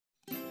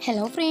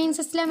Hello friends,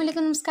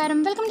 അസ്സലാമലൈക്കും, നമസ്കാരം.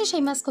 Welcome to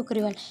Shymas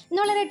cookery world. ഇന്ന്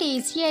വളരെ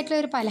ടേസ്റ്റി ആയിട്ടുള്ള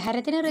ഒരു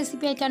പലഹാരത്തിന്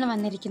റെസിപ്പി ആയിട്ടാണ്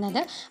വന്നിരിക്കുന്നത്.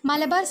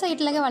 മലബാർ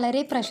സൈഡിലൊക്കെ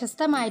വളരെ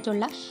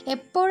പ്രശസ്തമായിട്ടുള്ള,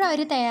 എപ്പോഴും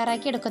അവർ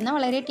തയ്യാറാക്കി എടുക്കുന്ന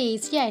വളരെ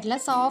ടേസ്റ്റി ആയിട്ടുള്ള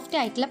സോഫ്റ്റ്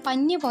ആയിട്ടുള്ള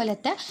പഞ്ഞി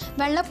പോലത്തെ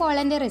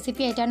വെള്ളപ്പോളൻ്റെ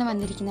റെസിപ്പി ആയിട്ടാണ്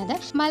വന്നിരിക്കുന്നത്.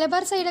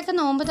 മലബാർ സൈഡൊക്കെ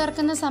നോമ്പ്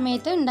തുറക്കുന്ന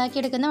സമയത്ത്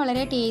ഉണ്ടാക്കിയെടുക്കുന്ന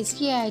വളരെ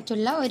ടേസ്റ്റി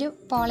ആയിട്ടുള്ള ഒരു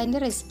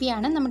പോളൻ്റെ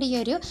റെസിപ്പിയാണ് നമ്മുടെ ഈ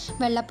ഒരു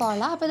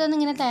വെള്ളപ്പോള. അപ്പോൾ ഇതൊന്നും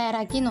ഇങ്ങനെ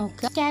തയ്യാറാക്കി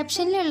നോക്കുക.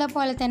 ക്യാപ്ഷനിലുള്ള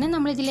പോലെ തന്നെ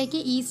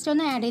നമ്മളിതിലേക്ക് ഈസ്റ്റ്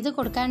ഒന്ന് ആഡ് ചെയ്ത്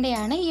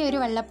കൊടുക്കാതെയാണ് ഈ ഒരു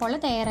വെള്ളപ്പോള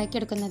തയ്യാറാക്കി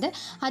എടുക്കുന്നത്.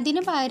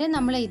 അതിന് പകരം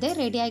നമ്മൾ ഇത്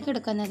റെഡിയാക്കി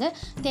എടുക്കുന്നത്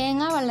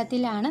തേങ്ങാ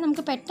വെള്ളത്തിലാണ്.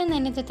 നമുക്ക് പെട്ടെന്ന്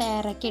തന്നെ ഇത്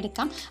തയ്യാറാക്കി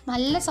എടുക്കാം.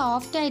 നല്ല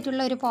സോഫ്റ്റ്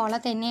ആയിട്ടുള്ള ഒരു പോള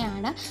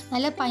തന്നെയാണ്,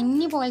 നല്ല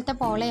പഞ്ഞി പോലത്തെ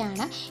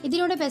പോളയാണ്.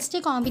 ഇതിലൂടെ ബെസ്റ്റ്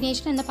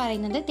കോമ്പിനേഷൻ എന്ന്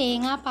പറയുന്നത്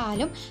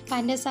തേങ്ങാപ്പാലും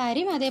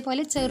പഞ്ചസാരയും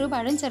അതേപോലെ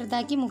ചെറുപഴം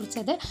ചെറുതാക്കി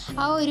മുറിച്ചത്,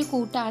 ആ ഒരു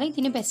കൂട്ടാണ്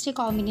ഇതിന് ബെസ്റ്റ്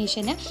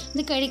കോമ്പിനേഷന്.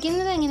 ഇത്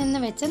കഴിക്കുന്നത്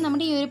എങ്ങനെയെന്ന് വെച്ചാൽ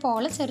നമ്മുടെ ഈ ഒരു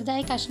പോള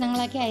ചെറുതായി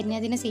കഷ്ണങ്ങളാക്കി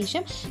അരിഞ്ഞതിന്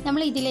ശേഷം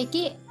നമ്മൾ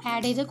ഇതിലേക്ക്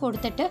ആഡ് ചെയ്ത്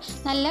കൊടുത്തിട്ട്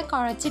നല്ല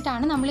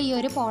കുഴച്ചിട്ടാണ് നമ്മൾ ഈ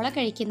ഒരു പോള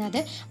കഴിക്കുന്നത്.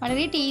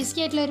 വളരെ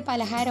ടേസ്റ്റി ആയിട്ടുള്ള ഒരു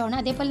പലഹാരമാണ്,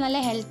 അതേപോലെ നല്ല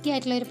ഹെൽത്തി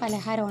ആയിട്ടുള്ള ഒരു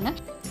പലഹാരമാണ്.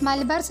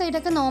 മലബാർ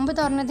സൈഡൊക്കെ നോമ്പ്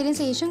തുറന്നതിന്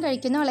ശേഷം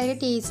കഴിക്കുന്ന വളരെ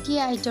ടേസ്റ്റി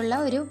ആയിട്ടുള്ള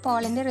ഒരു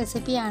പോളൻ്റെ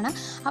റെസിപ്പിയാണ്.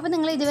 അപ്പോൾ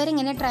നിങ്ങൾ ഇതുവരെ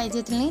ഇങ്ങനെ ട്രൈ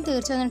ചെയ്തിട്ടില്ലെങ്കിൽ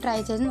തീർച്ചയായും ട്രൈ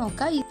ചെയ്ത്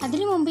നോക്കുക.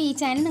 അതിനു മുമ്പ് ഈ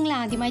ചാനൽ നിങ്ങൾ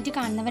ആദ്യമായിട്ട്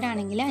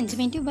കാണുന്നവരാണെങ്കിൽ 5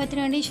 മിനിറ്റ്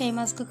ഉപത്തിന് വേണ്ടി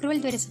ഷൈമാസ് കുക്കറി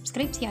വേൾഡ് ഇതുവരെ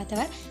സബ്സ്ക്രൈബ്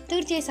ചെയ്യാത്തവർ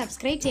തീർച്ചയായും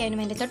സബ്സ്ക്രൈബ്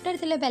ചെയ്യാനും എൻ്റെ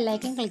തൊട്ടടുത്തുള്ള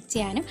ബെല്ലൈക്കൺ ക്ലിക്ക്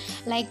ചെയ്യാനും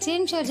ലൈക്ക്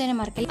ചെയ്യാനും ഷെയർ ചെയ്യാനും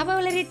മറക്കില്ല. അപ്പോൾ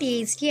വളരെ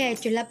ടേസ്റ്റി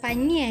ആയിട്ടുള്ള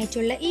പഞ്ഞി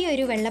ആയിട്ടുള്ള ഈ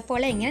ഒരു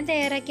വെള്ളപ്പോള എങ്ങനെ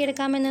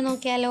തയ്യാറാക്കിയെടുക്കാമെന്ന്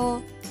നോക്കിയാലോ.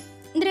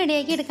 ഇത്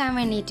റെഡിയാക്കി എടുക്കാൻ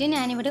വേണ്ടിയിട്ട്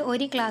ഞാനിവിടെ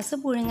 1 ഗ്ലാസ്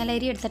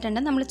പുഴുങ്ങലരി എടുത്തിട്ടുണ്ട്.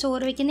 നമ്മൾ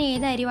ചോറ് വയ്ക്കുന്ന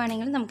ഏത് അരി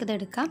വേണമെങ്കിലും നമുക്കിത്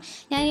എടുക്കാം.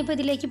 ഞാനിപ്പോൾ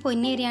ഇതിലേക്ക്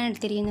പൊന്നിയരിയാണ്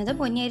എടുത്തിരിക്കുന്നത്.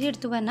 പൊന്നിയരി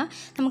എടുത്തു പറഞ്ഞാൽ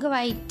നമുക്ക്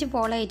വൈറ്റ്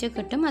പോളായിട്ട്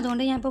കിട്ടും,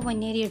 അതുകൊണ്ട് ഞാനിപ്പോൾ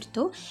പൊന്നിയരി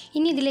എടുത്തു.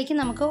 ഇനി ഇതിലേക്ക്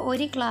നമുക്ക്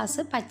 1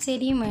 ഗ്ലാസ്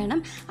പച്ചരിയും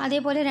വേണം,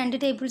 അതേപോലെ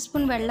 2 ടേബിൾ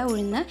സ്പൂൺ വെള്ളം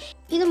ഉഴുന്ന്.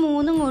 ഇത്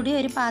മൂന്നും കൂടി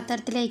ഒരു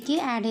പാത്രത്തിലേക്ക്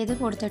ആഡ് ചെയ്ത്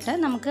കൊടുത്തിട്ട്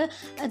നമുക്ക്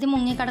ഇത്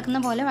മുങ്ങിക്കിടക്കുന്ന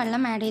പോലെ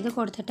വെള്ളം ആഡ് ചെയ്ത്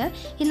കൊടുത്തിട്ട്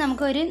ഇത്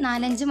നമുക്കൊരു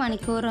 4-5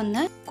 മണിക്കൂർ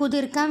ഒന്ന്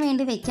കുതിർക്കാൻ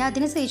വേണ്ടി വെക്കുക.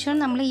 അതിനുശേഷം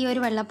നമ്മൾ ഈ ഒരു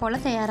വെള്ളപ്പോള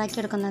തയ്യാറാക്കി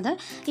എടുക്കുന്നത്.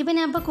 ഇപ്പം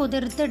ഞാനിപ്പോൾ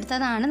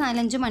കുതിർത്തെടുത്തതാണ്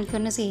 4-5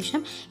 മണിക്കൂറിന് ശേഷം.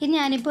 ഇത്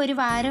ഞാനിപ്പോൾ ഒരു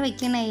വാര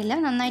വയ്ക്കുന്നതിൽ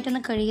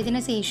നന്നായിട്ടൊന്ന്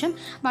കഴുകിയതിന് ശേഷം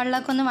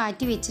വെള്ളമൊക്കെ ഒന്ന്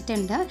വാറ്റി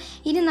വെച്ചിട്ടുണ്ട്.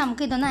 ഇനി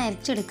നമുക്ക് ഇതൊന്ന്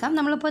അരച്ചെടുക്കാം.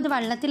 നമ്മളിപ്പോൾ ഇത്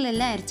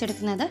വെള്ളത്തിലല്ല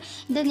അരച്ചെടുക്കുന്നത്,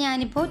 ഇത്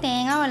ഞാനിപ്പോൾ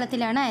തേങ്ങാ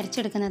വെള്ളത്തിലാണ്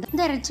അരച്ചെടുക്കുന്നത്.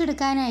 ഇത്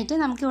അരച്ചെടുക്കാനായിട്ട്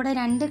നമുക്കിവിടെ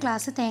 2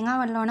 ഗ്ലാസ് തേങ്ങാ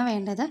വെള്ളമാണ്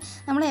വേണ്ടത്.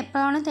 നമ്മൾ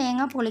എപ്പോഴാണ്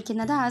തേങ്ങ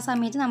പൊളിക്കുന്നത് ആ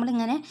സമയത്ത്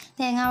നമ്മളിങ്ങനെ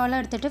തേങ്ങാ വെള്ളം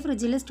എടുത്തിട്ട്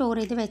ഫ്രിഡ്ജിൽ സ്റ്റോർ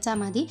ചെയ്ത് വെച്ചാൽ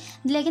മതി.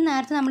 ഇതിലേക്ക്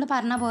നേരത്തെ നമ്മൾ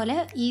പറഞ്ഞ പോലെ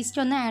ഈസ്റ്റ്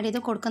ഒന്നും ആഡ് ചെയ്ത്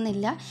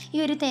കൊടുക്കുന്നില്ല. ഈ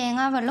ഒരു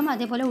തേങ്ങാ വെള്ളം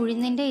അതേപോലെ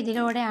ഉഴുന്നിൻ്റെ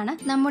ഇതിലൂടെയാണ്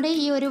നമ്മുടെ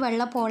ഈ ഒരു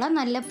വെള്ളപ്പോള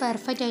നല്ല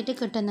പെർഫെക്റ്റ് ആയിട്ട്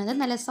കിട്ടുന്നത്,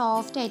 നല്ല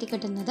സോഫ്റ്റ് ആയിട്ട്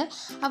കിട്ടുന്നത്.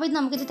 അപ്പോൾ ഇത്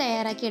നമുക്കിത്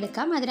തയ്യാറാക്കി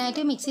എടുക്കാം.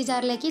 അതിനായിട്ട് മിക്സി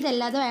ജാറിലേക്ക്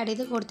ഇതെല്ലാതും ആഡ്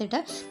ചെയ്ത് കൊടുത്തിട്ട്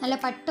നല്ല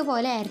പട്ട്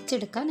പോലെ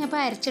അരച്ചെടുക്കാം. ഞാൻ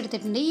ഇപ്പോൾ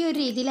അരച്ചെടുത്തിട്ടുണ്ട്. ഈ ഒരു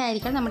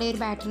രീതിയിലായിരിക്കണം നമ്മുടെ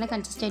ഒരു ബാറ്ററിൻ്റെ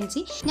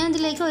കൺസിസ്റ്റൻസി. ഞാൻ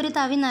ഇതിലേക്ക് ഒരു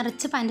തവി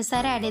നിറച്ച്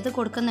പഞ്ചസാര ആഡ് ചെയ്ത്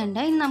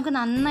കൊടുക്കുന്നുണ്ട്. ഇനി നമുക്ക്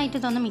നന്നായിട്ട്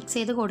ഇതൊന്ന് മിക്സ്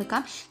ചെയ്ത് കൊടുക്കാം.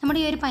 നമ്മുടെ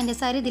ഈ ഒരു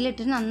പഞ്ചസാര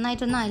ഇതിലിട്ടിട്ട്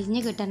നന്നായിട്ടൊന്ന്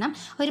അലിഞ്ഞ് കിട്ടണം.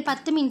 ഒരു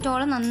 10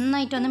 മിനിറ്റോളം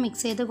നന്നായിട്ടൊന്ന്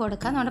മിക്സ് ചെയ്ത്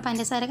കൊടുക്കാം. നമ്മുടെ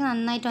പഞ്ചസാരക്ക്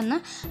നന്നായിട്ടൊന്ന്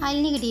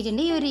അലിഞ്ഞ്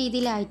കിട്ടിയിട്ടുണ്ട്. ഈ ഒരു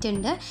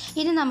രീതിയിലായിട്ടുണ്ട്.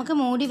 ഇനി നമുക്ക്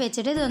മൂടി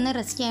വെച്ചിട്ട് ഇതൊന്ന്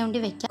റെസ്റ്റ് ചെയ്യാൻ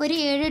വേണ്ടി വെക്കാം. ഒരു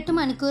 7-8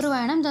 മണിക്കൂർ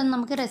വേണം ഇതൊന്ന്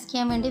നമുക്ക് റെസ്റ്റ്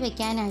ചെയ്യാൻ വേണ്ടി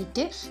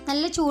വെക്കാനായിട്ട്.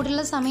 നല്ല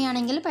ചൂടുള്ള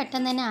സമയമാണെങ്കിൽ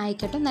പെട്ടെന്ന് തന്നെ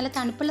ആയിക്കിട്ടും. നല്ല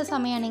തണുപ്പുള്ള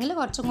സമയമാണെങ്കിൽ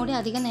കുറച്ചും കൂടി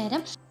അധികം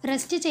നേരം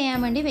റെസ്റ്റ് ചെയ്യാൻ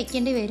വേണ്ടി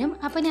വെക്കേണ്ടി വരും.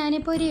 അപ്പോൾ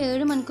ഞാനിപ്പോൾ ഒരു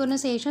 7 മണിക്കൂറിന്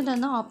ശേഷം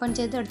ഇതൊന്ന് ഓപ്പൺ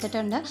ചെയ്ത്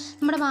എടുത്തിട്ടുണ്ട്.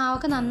 നമ്മുടെ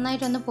മാവൊക്കെ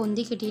നന്നായിട്ടൊന്ന്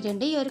പൊന്തി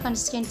കിട്ടിയിട്ടുണ്ട്. ഈ ഒരു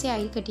കൺസിസ്റ്റൻസി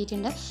ആയി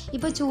കിട്ടിയിട്ടുണ്ട്.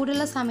 ഇപ്പോൾ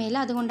ചൂടുള്ള സമയമില്ല,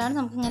 അതുകൊണ്ടാണ്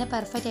നമുക്കിങ്ങനെ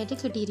പെർഫെക്റ്റ് ആയിട്ട്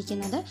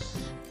കിട്ടിയിരിക്കുന്നത്.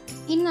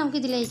 ഇനി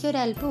നമുക്കിതിലേക്ക് ഒരു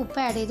അല്പം ഉപ്പ്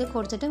ആഡ് ചെയ്ത്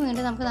കൊടുത്തിട്ട്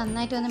വീണ്ടും നമുക്ക്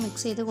നന്നായിട്ടൊന്ന്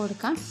മിക്സ് ചെയ്ത്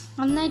കൊടുക്കാം.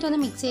 നന്നായിട്ടൊന്ന്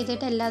മിക്സ്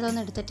ചെയ്തിട്ട് എല്ലാതും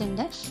ഒന്ന്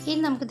എടുത്തിട്ടുണ്ട്. ഇനി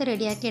നമുക്കിത്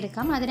റെഡിയാക്കി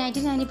എടുക്കാം.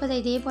 അതിനായിട്ട് ഞാനിപ്പോൾ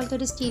ഇതേപോലത്തെ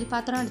ഒരു സ്റ്റീൽ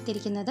പാത്രം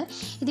എടുത്തിരിക്കുന്നത്.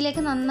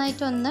 ഇതിലേക്ക്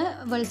നന്നായിട്ടൊന്ന്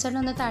വെളിച്ചെണ്ണ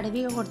ഒന്ന്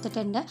തടവി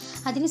കൊടുത്തിട്ടുണ്ട്.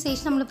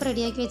 അതിനുശേഷം നമ്മളിപ്പോൾ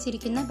റെഡിയാക്കി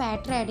വെച്ചിരിക്കുന്ന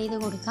ബാറ്റർ ആഡ് ചെയ്ത്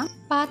കൊടുക്കാം.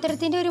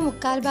 പാത്രത്തിൻ്റെ ഒരു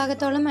 1/4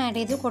 ഭാഗത്തോളം ആഡ്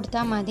ചെയ്ത്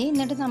കൊടുത്താൽ മതി.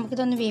 എന്നിട്ട്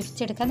നമുക്കിതൊന്ന്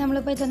വേവിച്ചെടുക്കാം.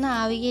 നമ്മളിപ്പോൾ ഇതൊന്ന്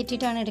ആവി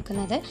കയറ്റിയിട്ടാണ്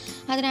എടുക്കുന്നത്.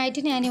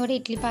 അതിനായിട്ട് ഞാനിവിടെ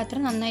ഇഡ്ഡലി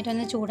പാത്രം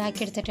നന്നായിട്ടൊന്ന്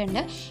ചൂടാക്കി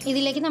എടുത്തിട്ടുണ്ട്.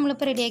 ഇതിലേക്ക്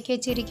നമ്മളിപ്പോൾ റെഡിയാക്കി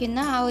വെച്ചിരിക്കുന്ന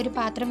ആ ഒരു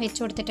പാത്രം വെച്ച്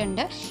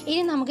കൊടുത്തിട്ടുണ്ട്.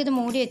 ഇനി നമുക്കിത്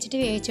മൂടി വെച്ചിട്ട്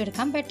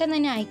വേവിച്ചെടുക്കാം. പെട്ടെന്ന്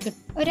തന്നെ ആയിക്കിട്ടും.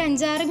 ഒരു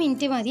 5-6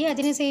 മിനിറ്റ് മതി.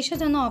 അതിനുശേഷം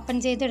ഇതൊന്ന് ഓപ്പൺ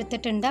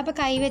ചെയ്തെടുത്തിട്ടുണ്ട്. അപ്പോൾ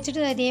കൈ വെച്ചിട്ട്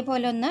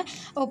ഇതേപോലെ ഒന്ന്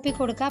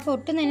ഒപ്പിക്കൊടുക്കുക. അപ്പോൾ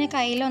ഒട്ടും തന്നെ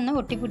കയ്യിലൊന്നും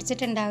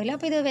ഒട്ടിപ്പിടിച്ചിട്ടുണ്ടാവില്ല.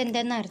 അപ്പോൾ ഇത്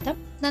വെന്തെന്ന് അർത്ഥം.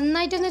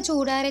 നന്നായിട്ടൊന്ന്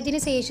ചൂടാറിയതിന്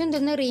ശേഷം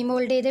ഇതൊന്ന്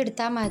റീമോൾഡ് ചെയ്ത്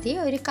എടുത്താൽ മതി.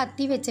 ഒരു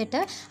കത്തി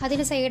വെച്ചിട്ട്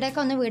അതിന്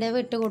സൈഡൊക്കെ ഒന്ന് വിടവ്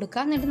ഇട്ട്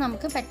കൊടുക്കുക. എന്നിട്ട്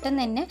നമുക്ക്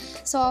പെട്ടെന്ന് തന്നെ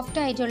സോഫ്റ്റ്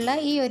ആയിട്ടുള്ള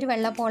ഈ ഒരു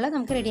വെള്ളപ്പോള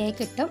നമുക്ക് റെഡിയായി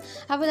കിട്ടും.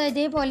 അപ്പോൾ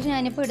ഇതേപോലെ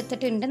ഞാനിപ്പോൾ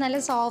എടുത്തിട്ടുണ്ട്. നല്ല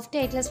സോഫ്റ്റ്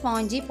ആയിട്ടുള്ള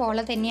സ്പോഞ്ചി പോള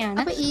തന്നെയാണ്.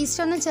 അപ്പോൾ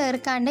ഈസ്റ്റ് ഒന്നും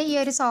ചേർക്കാണ്ട് ഈ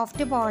ഒരു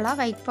സോഫ്റ്റ് പോള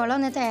വൈറ്റ് പോള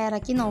ഒന്ന്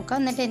തയ്യാറാക്കി നോക്കുക.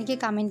 എന്നിട്ട് എനിക്ക്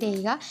കമൻറ്റ്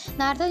ചെയ്യുക.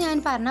 നേരത്തെ ഞാൻ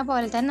പറഞ്ഞ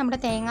പോലെ തന്നെ നമ്മുടെ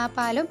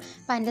തേങ്ങാപ്പാലും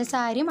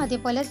പഞ്ചസാരയും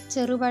അതേപോലെ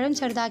ചെറുപഴം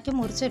ചെറുതാക്കി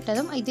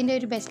മുറിച്ചിട്ടതും ഇതിൻ്റെ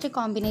ഒരു ബെസ്റ്റ്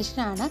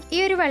കോമ്പിനേഷനാണ്. ഈ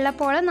ഒരു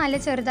വെള്ളപ്പോള നല്ല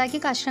ചെറുതാക്കി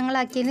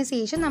കഷ്ണങ്ങളാക്കിയതിന്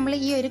ശേഷം നമ്മൾ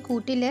ഈ ഒരു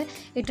കൂട്ടിൽ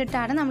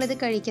ഇട്ടിട്ടാണ് നമ്മളിത്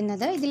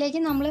കഴിക്കുന്നത്.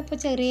 ഇതിലേക്ക് നമ്മളിപ്പോൾ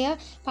ചെറിയ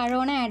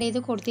പഴമാണ് ആഡ് ചെയ്ത്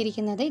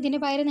കൊടുത്തിരിക്കുന്നത്. ഇതിന്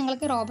പകരം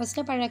നിങ്ങൾക്ക് റോബസ്റ്റ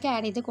പഴമൊക്കെ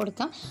ആഡ് ചെയ്ത്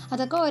കൊടുക്കാം.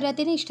 അതൊക്കെ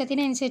ഓരോരുത്തരും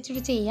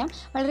ഇഷ്ടത്തിനനുസരിച്ചിട്ട് ചെയ്യാം.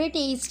 വളരെ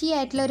ടേസ്റ്റി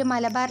ആയിട്ടുള്ള ഒരു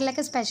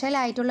മലബാറിലൊക്കെ സ്പെഷ്യൽ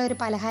ആയിട്ടുള്ള ഒരു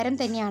പലഹാരം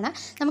തന്നെയാണ്.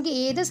 നമുക്ക്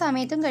ഏത്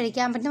സമയത്തും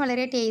കഴിക്കാൻ പറ്റുന്ന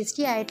വളരെ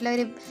ടേസ്റ്റി ആയിട്ടുള്ള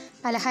ഒരു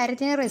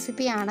പലഹാരത്തിൻ്റെ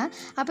റെസിപ്പിയാണ്.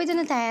 അപ്പോൾ ഇത്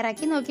ഇതൊന്ന്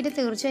തയ്യാറാക്കി നോക്കിയിട്ട്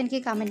തീർച്ചയായും എനിക്ക്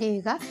കമൻറ്റ്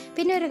ചെയ്യുക.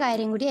 പിന്നെ ഒരു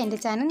കാര്യം കൂടി, എൻ്റെ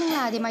ചാനൽ നിങ്ങൾ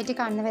ആദ്യമായിട്ട്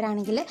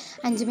കാണുന്നവരാണെങ്കിൽ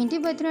 5 മിനിറ്റ്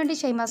വിഭവത്തിന് വേണ്ടി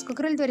ഷൈമാസ്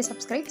കുക്കറിൽ ഇതുവരെ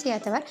സബ്സ്ക്രൈബ്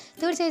ചെയ്യാത്തവർ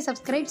തീർച്ചയായും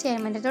സബ്സ്ക്രൈബ്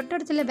ചെയ്യാനും എൻ്റെ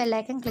തൊട്ടടുത്തുള്ള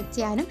ബെല്ലൈക്കൺ ക്ലിക്ക്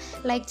ചെയ്യാനും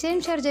ലൈക്ക്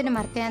ചെയ്യാനും ഷെയർ ചെയ്യാനും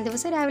മറക്കുക. ഞാൻ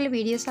ദിവസം രാവിലെ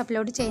വീഡിയോസ്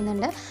അപ്ലോഡ്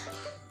ചെയ്യുന്നുണ്ട്.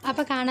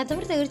 അപ്പോൾ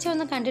കാണാത്തവർ തീർച്ചയായും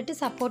ഒന്ന് കണ്ടിട്ട്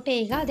സപ്പോർട്ട്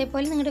ചെയ്യുക.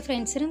 അതേപോലെ നിങ്ങളുടെ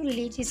ഫ്രണ്ട്സിനും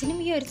റിലേറ്റീവ്സിനും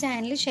ഈ ഒരു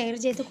ചാനൽ ഷെയർ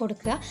ചെയ്ത്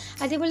കൊടുക്കുക.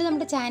 അതേപോലെ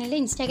നമ്മുടെ ചാനൽ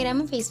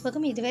ഇൻസ്റ്റാഗ്രാമും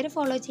ഫേസ്ബുക്കും ഇതുവരെ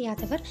ഫോളോ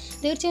ചെയ്യാത്തവർ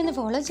തീർച്ചയായും ഒന്ന്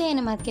ഫോളോ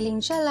ചെയ്യാനും മറക്കില്ല.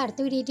 ഇൻഷാ അല്ലാഹ്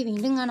അടുത്ത വീഡിയോ ആയിട്ട്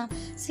വീണ്ടും കാണാം.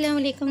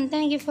 അസ്സലാമു അലൈക്കും.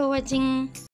 Thank you for watching.